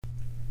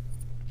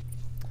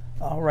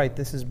All right,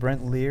 this is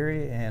Brent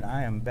Leary, and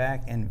I am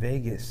back in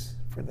Vegas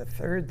for the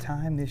third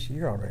time this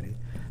year already,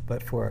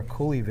 but for a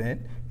cool event.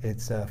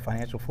 It's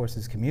Financial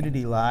Forces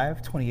Community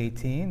Live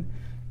 2018,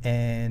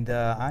 and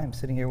I am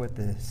sitting here with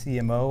the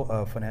CMO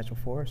of Financial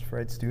Force,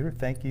 Fred Studer.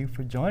 Thank you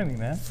for joining me,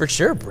 man. For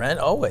sure, Brent,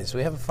 always.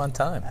 We have a fun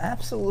time.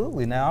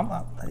 Absolutely.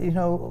 Now,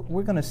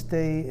 we're going to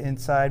stay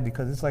inside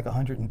because it's like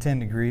 110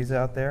 degrees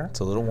out there. It's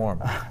a little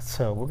warm.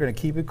 So we're going to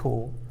keep it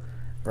cool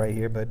right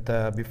here,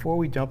 but before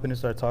we jump in and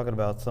start talking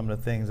about some of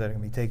the things that are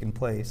going to be taking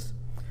place,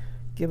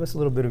 give us a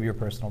little bit of your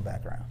personal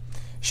background.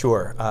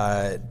 Sure.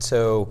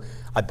 So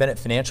I've been at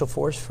Financial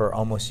Force for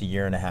almost a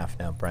year and a half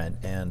now, Brent,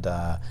 and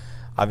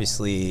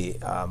obviously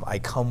I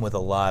come with a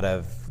lot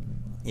of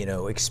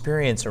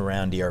experience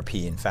around ERP.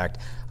 In fact,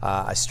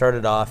 I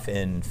started off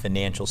in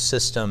financial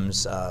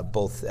systems,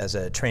 both as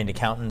a trained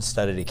accountant,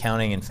 studied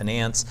accounting and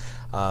finance,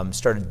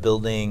 started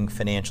building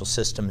financial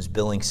systems,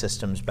 billing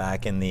systems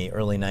back in the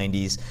early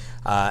 90s,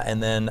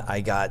 and then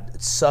I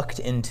got sucked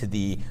into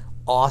the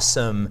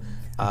awesome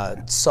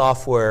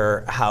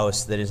software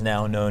house that is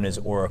now known as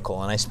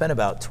Oracle, and I spent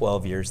about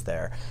 12 years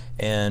there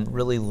and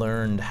really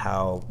learned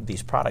how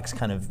these products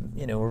kind of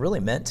were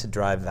really meant to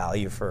drive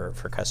value for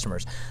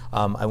customers.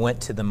 I went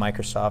to the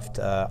Microsoft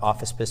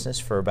Office business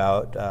for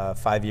about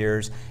 5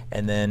 years,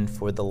 and then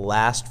for the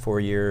last 4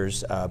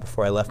 years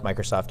before I left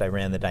Microsoft, I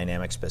ran the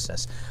Dynamics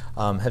business.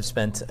 Have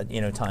spent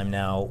time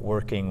now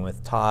working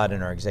with Todd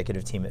and our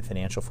executive team at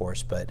Financial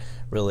Force, but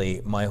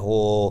really my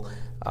whole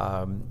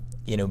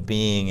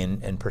being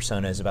and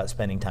persona is about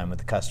spending time with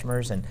the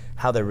customers and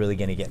how they're really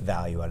going to get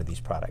value out of these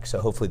products. So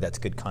hopefully that's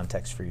good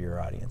context for your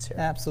audience here.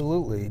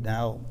 Absolutely.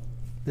 Now,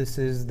 this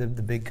is the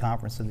big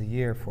conference of the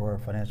year for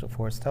Financial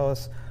Force. Tell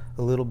us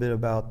a little bit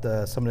about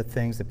some of the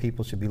things that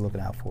people should be looking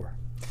out for.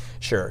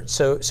 Sure.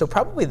 So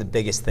probably the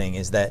biggest thing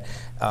is that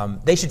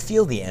they should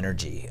feel the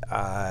energy.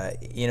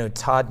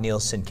 Todd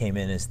Nielsen came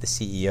in as the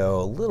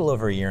CEO a little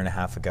over a year and a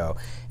half ago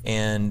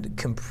and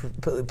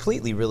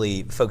completely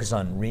really focused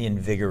on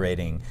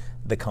reinvigorating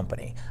the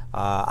company.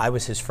 I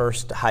was his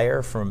first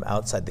hire from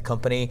outside the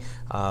company.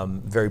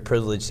 Very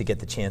privileged to get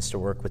the chance to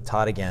work with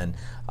Todd again.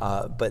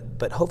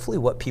 But hopefully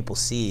what people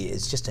see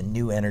is just a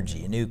new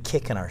energy, a new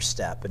kick in our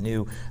step, a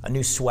new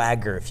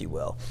swagger, if you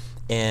will.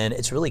 And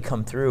it's really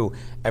come through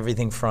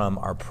everything from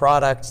our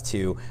product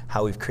to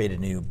how we've created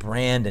a new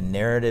brand and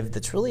narrative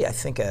that's really, I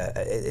think,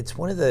 it's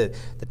one of the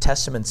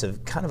testaments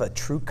of kind of a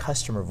true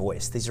customer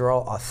voice. These are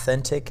all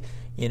authentic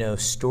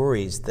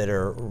stories that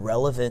are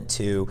relevant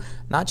to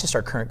not just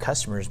our current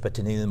customers, but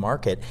to the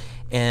market.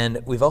 And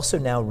we've also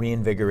now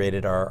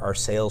reinvigorated our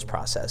sales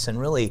process. And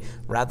really,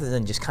 rather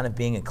than just kind of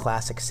being a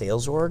classic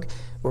sales org,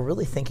 we're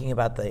really thinking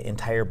about the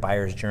entire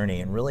buyer's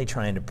journey and really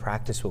trying to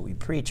practice what we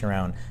preach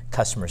around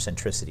customer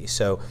centricity.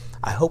 So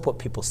I hope what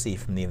people see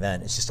from the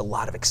event is just a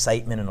lot of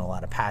excitement and a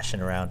lot of passion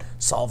around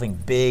solving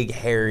big,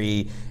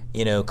 hairy,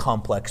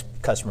 complex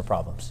customer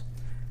problems.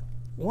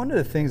 One of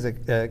the things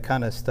that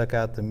kind of stuck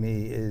out to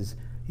me is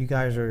you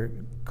guys are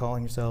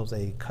calling yourselves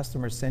a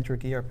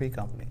customer-centric ERP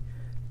company.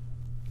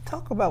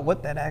 Talk about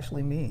what that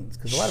actually means,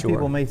 because a lot of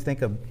people may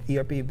think of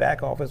ERP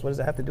back office. What does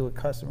that have to do with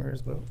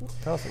customers? But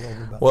tell us a little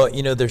bit about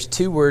that. Well, there's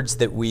two words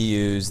that we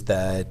use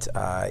that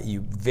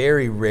you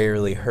very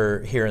rarely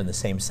hear in the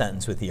same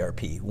sentence with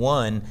ERP.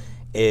 One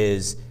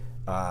is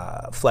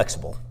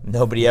flexible.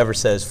 Nobody ever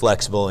says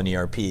flexible in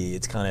ERP.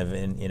 It's kind of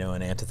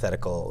an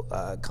antithetical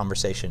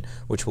conversation,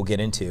 which we'll get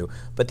into.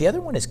 But the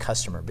other one is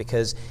customer,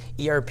 because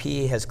ERP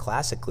has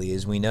classically,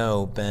 as we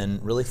know,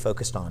 been really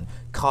focused on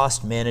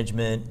cost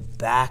management,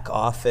 back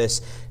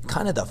office,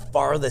 kind of the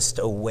farthest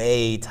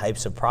away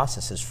types of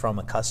processes from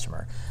a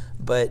customer.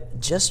 But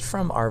just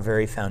from our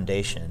very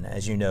foundation,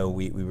 as you know,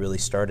 we really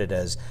started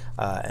as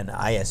an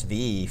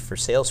ISV for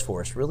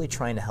Salesforce, really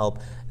trying to help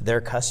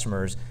their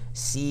customers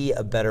see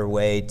a better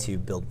way to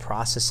build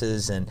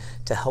processes and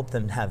to help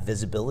them have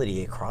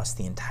visibility across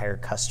the entire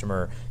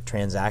customer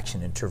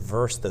transaction and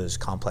traverse those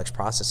complex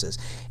processes.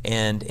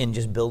 And in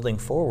just building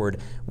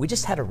forward, we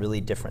just had a really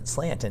different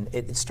slant. And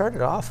it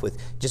started off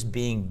with just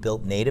being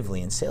built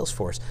natively in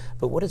Salesforce,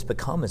 but what it's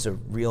become is a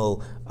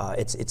real,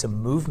 it's a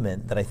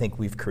movement that I think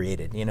we've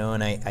created,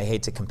 and I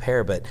hate to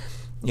compare, but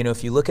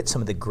if you look at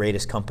some of the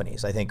greatest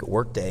companies, I think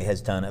Workday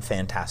has done a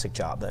fantastic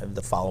job,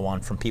 the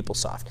follow-on from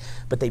PeopleSoft,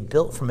 but they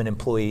built from an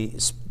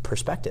employee's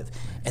perspective,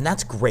 and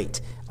that's great.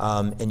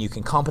 And you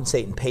can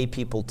compensate and pay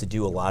people to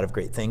do a lot of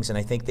great things, and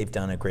I think they've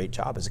done a great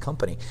job as a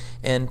company.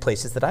 And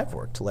places that I've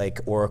worked,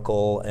 like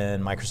Oracle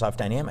and Microsoft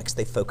Dynamics,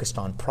 they focused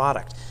on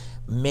product.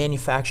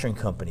 Manufacturing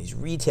companies,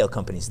 retail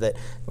companies,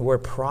 where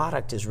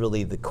product is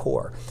really the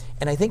core.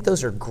 And I think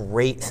those are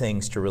great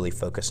things to really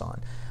focus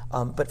on.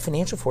 But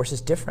Financial Force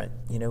is different.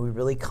 We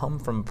really come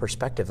from a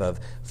perspective of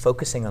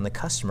focusing on the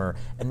customer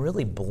and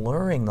really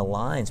blurring the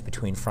lines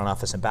between front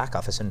office and back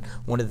office. And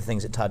one of the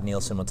things that Todd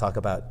Nielsen will talk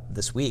about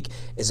this week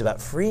is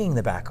about freeing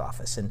the back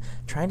office and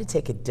trying to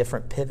take a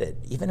different pivot,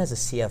 even as a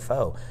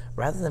CFO,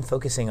 rather than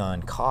focusing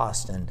on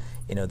cost and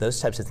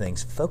those types of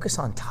things, focus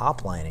on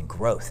top line and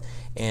growth.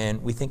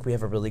 And we think we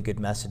have a really good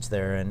message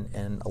there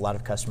and a lot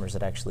of customers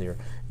that actually are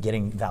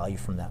getting value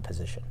from that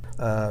position.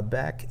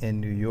 Back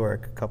in New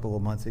York a couple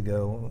of months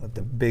ago, at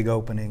the big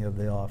opening of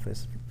the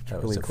office.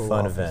 That was a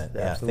fun event.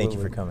 Yeah, thank you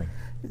for coming.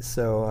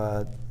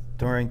 So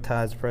during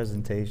Todd's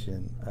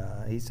presentation,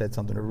 he said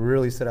something that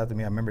really stood out to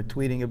me. I remember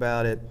tweeting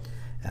about it,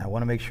 and I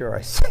want to make sure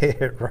I say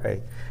it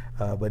right.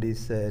 But he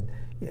said,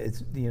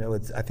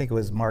 I think it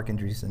was Mark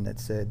Andreessen that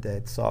said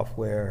that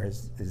software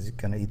is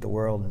going to eat the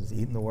world and is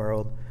eating the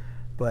world.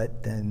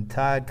 But then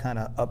Todd kind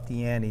of upped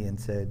the ante and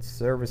said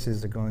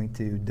services are going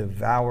to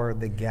devour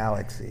the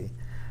galaxy.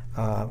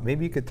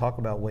 Maybe you could talk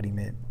about what he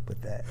meant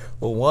with that.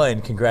 Well,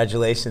 one,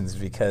 congratulations,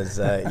 because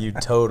you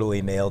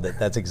totally nailed it.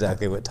 That's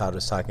exactly what Todd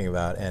was talking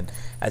about. And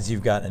as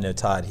you've gotten to know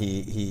Todd,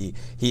 he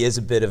is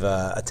a bit of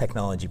a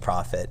technology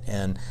prophet.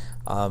 And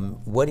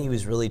what he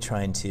was really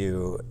trying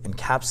to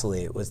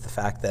encapsulate was the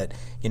fact that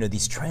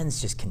these trends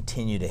just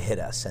continue to hit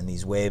us, and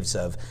these waves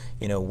of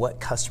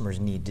what customers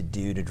need to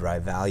do to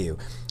drive value.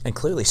 And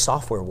clearly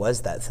software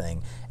was that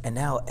thing, and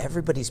now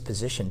everybody's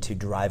positioned to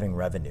driving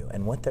revenue.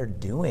 And what they're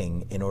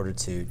doing in order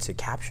to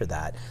capture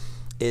that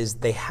is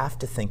they have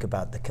to think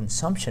about the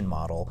consumption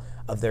model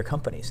of their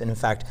companies. And in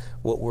fact,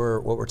 what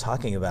we're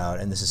talking about,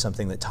 and this is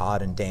something that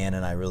Todd and Dan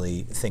and I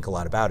really think a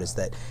lot about, is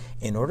that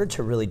in order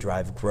to really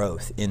drive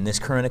growth in this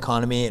current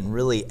economy and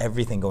really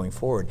everything going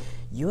forward,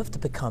 you have to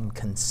become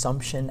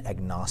consumption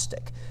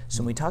agnostic.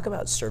 So when we talk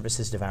about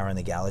services devouring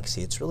the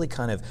galaxy, it's really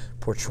kind of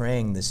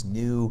portraying this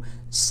new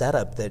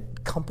setup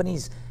that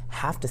companies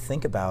have to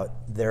think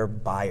about their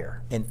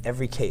buyer in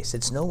every case.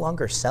 It's no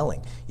longer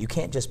selling. You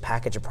can't just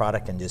package a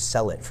product and just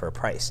sell it for a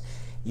price.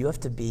 You have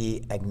to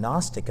be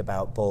agnostic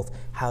about both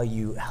how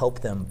you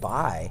help them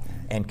buy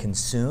and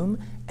consume,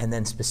 and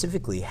then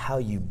specifically how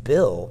you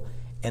bill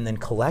and then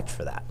collect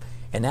for that.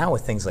 And now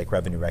with things like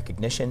revenue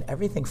recognition,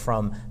 everything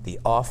from the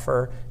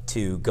offer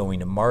to going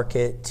to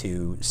market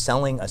to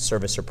selling a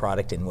service or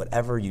product in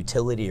whatever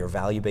utility or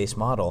value-based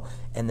model,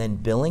 and then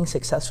billing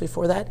successfully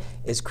for that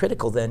is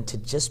critical then to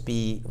just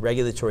be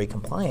regulatory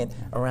compliant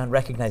around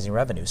recognizing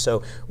revenue.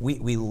 So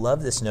we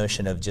love this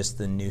notion of just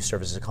the new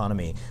services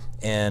economy.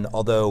 And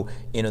although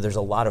there's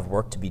a lot of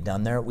work to be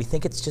done there, we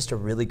think it's just a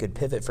really good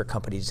pivot for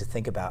companies to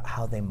think about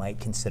how they might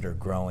consider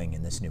growing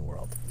in this new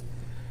world.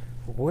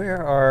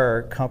 Where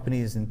are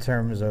companies in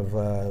terms of,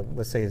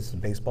 let's say it's a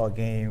baseball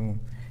game,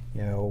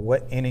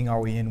 what inning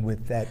are we in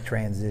with that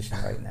transition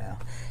right now?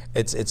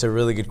 It's a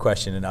really good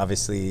question, and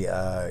obviously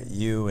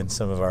you and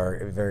some of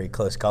our very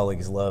close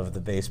colleagues love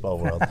the baseball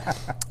world.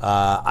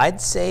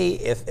 I'd say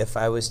if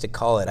I was to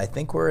call it, I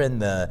think we're in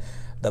the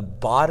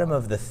bottom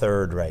of the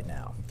third right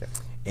now. Okay.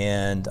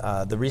 And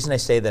the reason I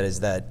say that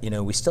is that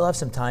we still have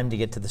some time to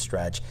get to the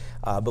stretch,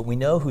 but we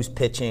know who's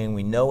pitching,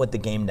 we know what the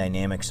game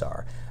dynamics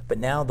are. But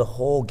now the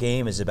whole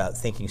game is about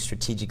thinking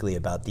strategically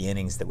about the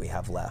innings that we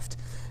have left.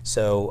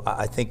 So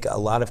I think a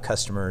lot of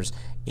customers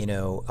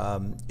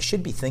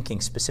should be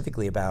thinking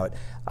specifically about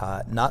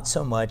not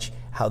so much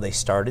how they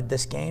started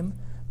this game,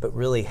 but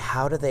really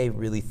how do they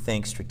really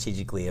think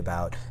strategically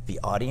about the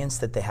audience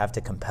that they have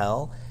to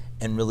compel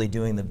and really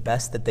doing the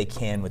best that they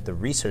can with the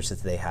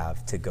resources they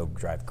have to go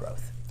drive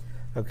growth.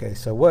 Okay,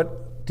 so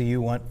what do you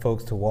want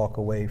folks to walk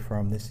away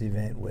from this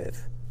event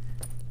with,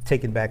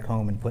 taking back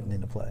home and putting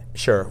into play?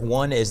 Sure.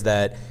 One is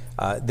that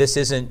this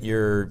isn't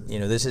your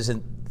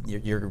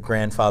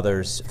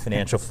grandfather's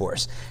Financial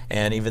Force,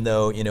 and even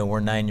though we're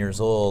 9 years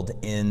old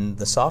in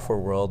the software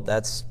world,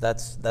 that's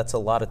a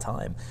lot of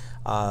time.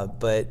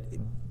 But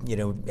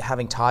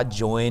having Todd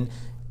join,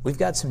 we've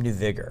got some new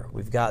vigor,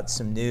 we've got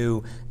some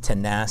new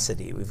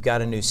tenacity, we've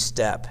got a new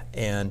step,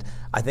 and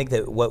I think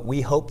that what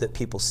we hope that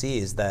people see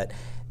is that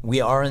we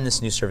are in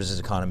this new services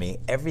economy.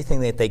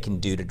 Everything that they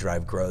can do to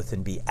drive growth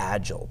and be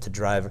agile, to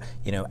drive,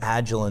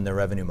 agile in their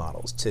revenue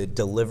models, to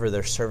deliver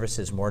their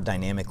services more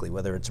dynamically,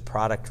 whether it's a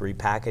product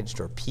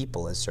repackaged or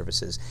people as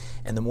services,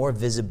 and the more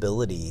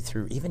visibility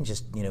through even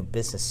just,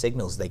 business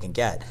signals they can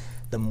get,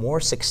 the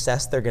more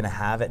success they're going to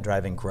have at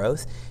driving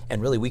growth.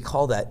 And really, we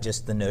call that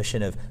just the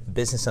notion of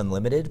business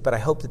unlimited. But I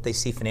hope that they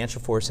see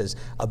Financial Force as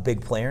a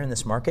big player in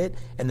this market,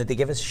 and that they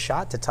give us a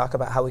shot to talk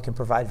about how we can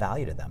provide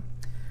value to them.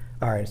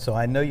 All right, so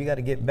I know you got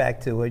to get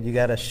back to it. You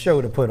got a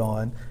show to put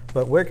on,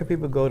 but where can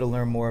people go to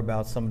learn more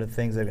about some of the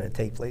things that are going to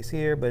take place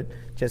here, but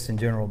just in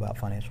general about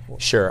Financial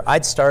Force? Sure.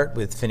 I'd start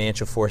with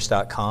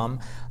financialforce.com.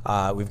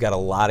 We've got a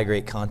lot of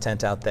great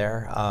content out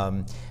there.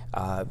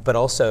 But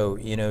also,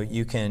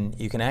 you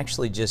can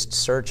actually just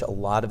search a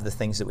lot of the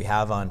things that we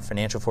have on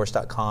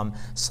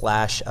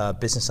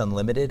financialforce.com/business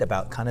unlimited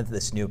about kind of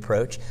this new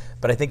approach.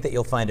 But I think that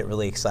you'll find it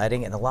really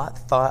exciting and a lot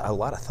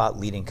of thought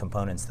leading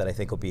components that I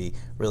think will be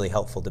really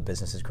helpful to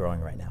businesses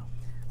growing right now.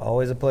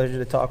 Always a pleasure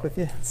to talk with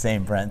you.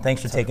 Same, Brent.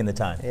 Thanks for taking the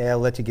time. Yeah, I'll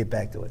let you get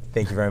back to it.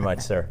 Thank you very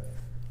much, sir.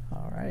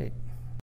 All right.